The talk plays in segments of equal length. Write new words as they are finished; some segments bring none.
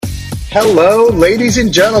Hello, ladies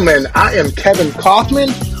and gentlemen. I am Kevin Kaufman,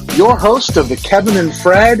 your host of the Kevin and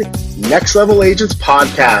Fred Next Level Agents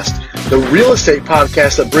podcast, the real estate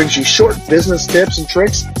podcast that brings you short business tips and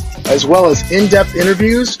tricks, as well as in-depth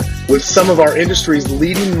interviews with some of our industry's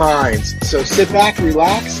leading minds. So sit back,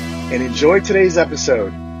 relax, and enjoy today's episode.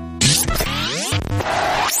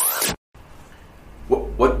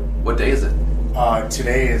 What day is it?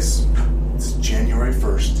 Today is January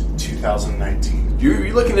 1st, 2019.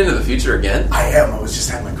 You're looking into the future again? I am. I was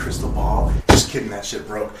just at my crystal ball. Just kidding, that shit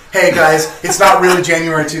broke. Hey guys, it's not really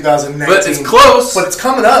January 2019. But it's close. But it's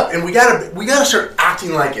coming up, and we gotta start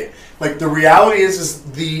acting like it. Like, the reality is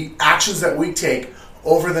the actions that we take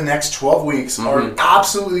over the next 12 weeks are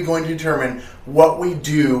absolutely going to determine what we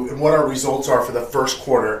do and what our results are for the first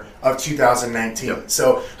quarter of 2019. Yep.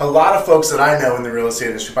 So a lot of folks that I know in the real estate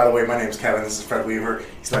industry, by the way, my name is Kevin, this is Fred Weaver,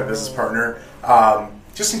 he's my business partner.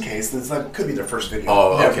 Just in case, this could be their first video.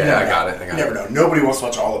 Oh, okay, I got it. You never know. Nobody wants to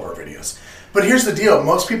watch all of our videos. But here's the deal.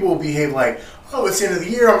 Most people will behave like, oh, it's the end of the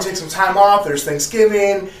year, I'm going to take some time off, there's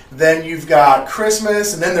Thanksgiving, then you've got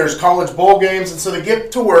Christmas, and then there's college bowl games, and so they get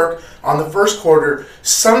to work on the first quarter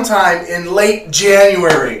sometime in late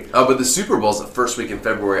January. Oh, but the Super Bowl's the first week in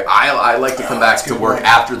February. I like to come back to work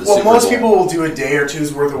after the Super Bowl. Well, most people will do a day or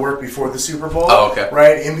two's worth of work before the Super Bowl. Oh, okay.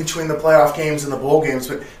 Right, in between the playoff games and the bowl games.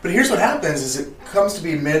 But here's what happens is it comes to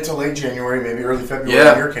be mid to late January, maybe early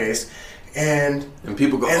February in your case. And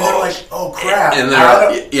people go, and they're like, oh crap, and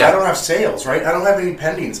I don't have sales, right? I don't have any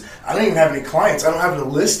pendings. I don't even have any clients. I don't have any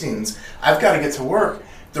listings. I've got to get to work.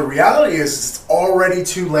 The reality is it's already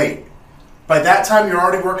too late. By that time, you're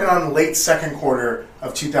already working on the late second quarter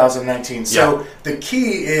of 2019. So the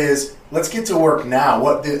key is, let's get to work now.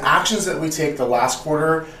 What the actions that we take the last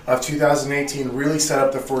quarter of 2018 really set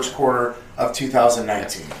up the first quarter of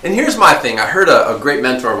 2019. And here's my thing. I heard a great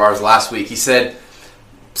mentor of ours last week. He said,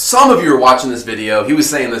 some of you are watching this video. He was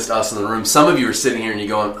saying this to us in the room. Some of you are sitting here and you're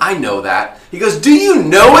going, I know that. He goes, do you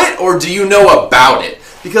know it or do you know about it?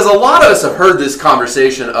 Because a lot of us have heard this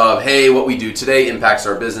conversation of, hey, what we do today impacts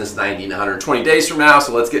our business 90 and 120 days from now,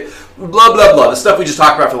 so let's get blah, blah, blah, the stuff we just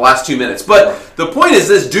talked about for the last 2 minutes. But the point is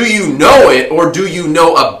this, do you know it or do you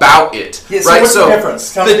know about it? Yeah, so what's the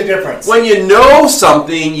difference? Tell me the difference. When you know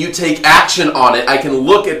something, you take action on it. I can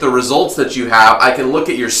look at the results that you have. I can look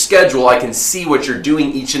at your schedule. I can see what you're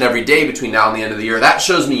doing each and every day between now and the end of the year. That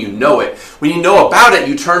shows me you know it. When you know about it,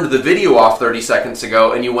 you turned the video off 30 seconds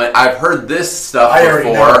ago and you went, I've heard this stuff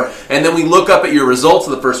before. And then we look up at your results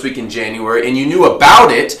of the first week in January and you knew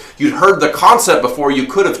about it. You'd heard the concept before. You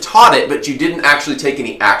could have taught it, but you didn't actually take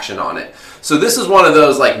any action on it. So this is one of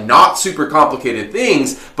those not super complicated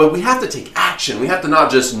things, but we have to take action. We have to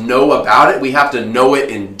not just know about it. We have to know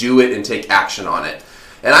it and do it and take action on it.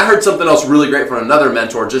 And I heard something else really great from another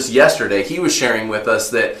mentor just yesterday. He was sharing with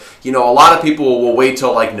us that, a lot of people will wait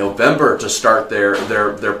till November to start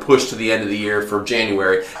their push to the end of the year for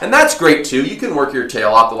January. And that's great too. You can work your tail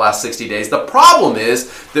off the last 60 days. The problem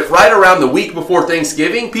is that right around the week before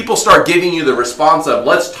Thanksgiving, people start giving you the response of,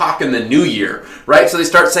 let's talk in the new year, right? So they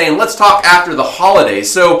start saying, let's talk after the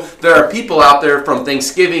holidays. So there are people out there from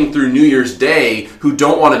Thanksgiving through New Year's Day who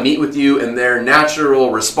don't want to meet with you, and their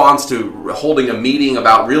natural response to holding a meeting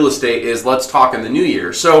about real estate is, let's talk in the new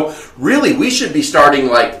year. So really, we should be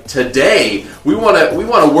starting today. We want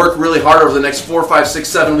to work really hard over the next 4, 5, 6,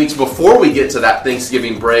 7 weeks before we get to that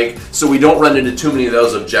Thanksgiving break, so we don't run into too many of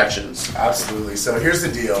those objections. Absolutely. So here's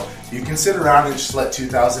the deal. You can sit around and just let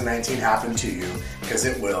 2019 happen to you, because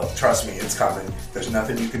it will. Trust me, it's coming. There's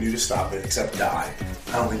nothing you can do to stop it except die.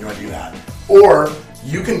 I don't think you want to do that. Or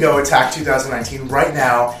you can go attack 2019 right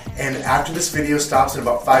now, and after this video stops in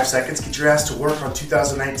about 5 seconds, get your ass to work on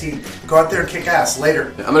 2019. Go out there and kick ass.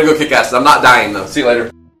 Later. I'm going to go kick ass. I'm not dying, though. See you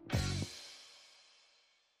later.